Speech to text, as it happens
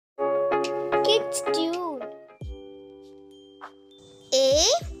Kids Tune.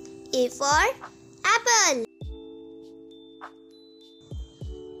 A for apple.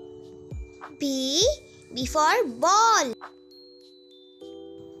 B for ball.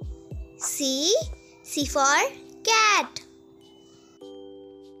 C for cat.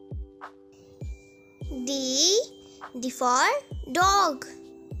 D for dog.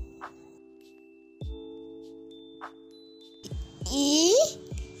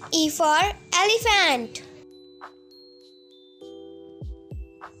 E for elephant.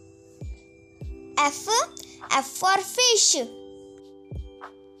 F for fish.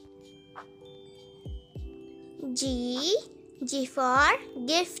 G for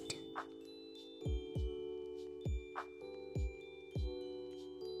gift.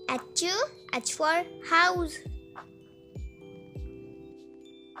 H for house.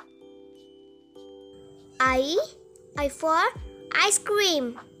 I for ice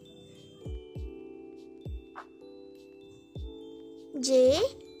cream. J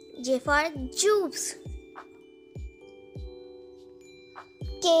for juice.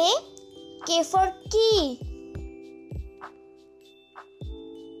 K for key.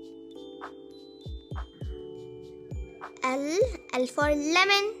 L for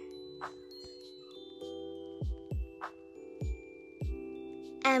lemon.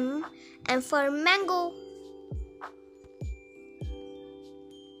 M for mango.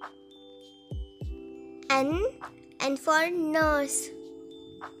 N for nurse.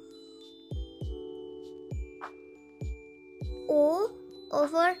 O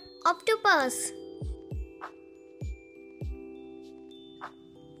for octopus.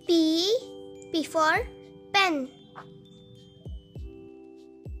 P for pen.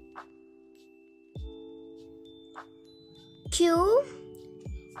 Q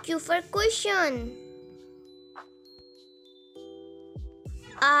for question.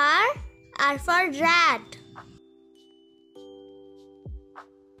 R for rat.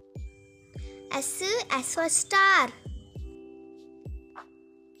 S for star.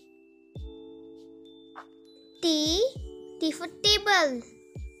 T for table.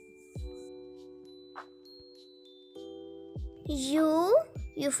 U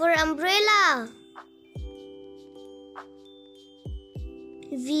for umbrella.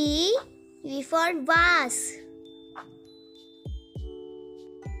 V for vase.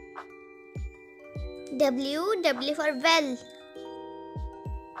 W for well.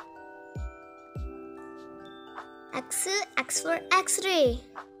 X for X-ray.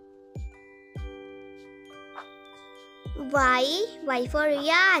 Y for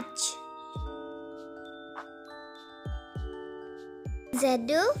yacht.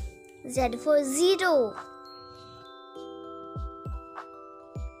 Z for zero.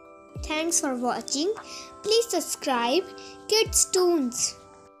 Thanks for watching. Please subscribe Kids Toons.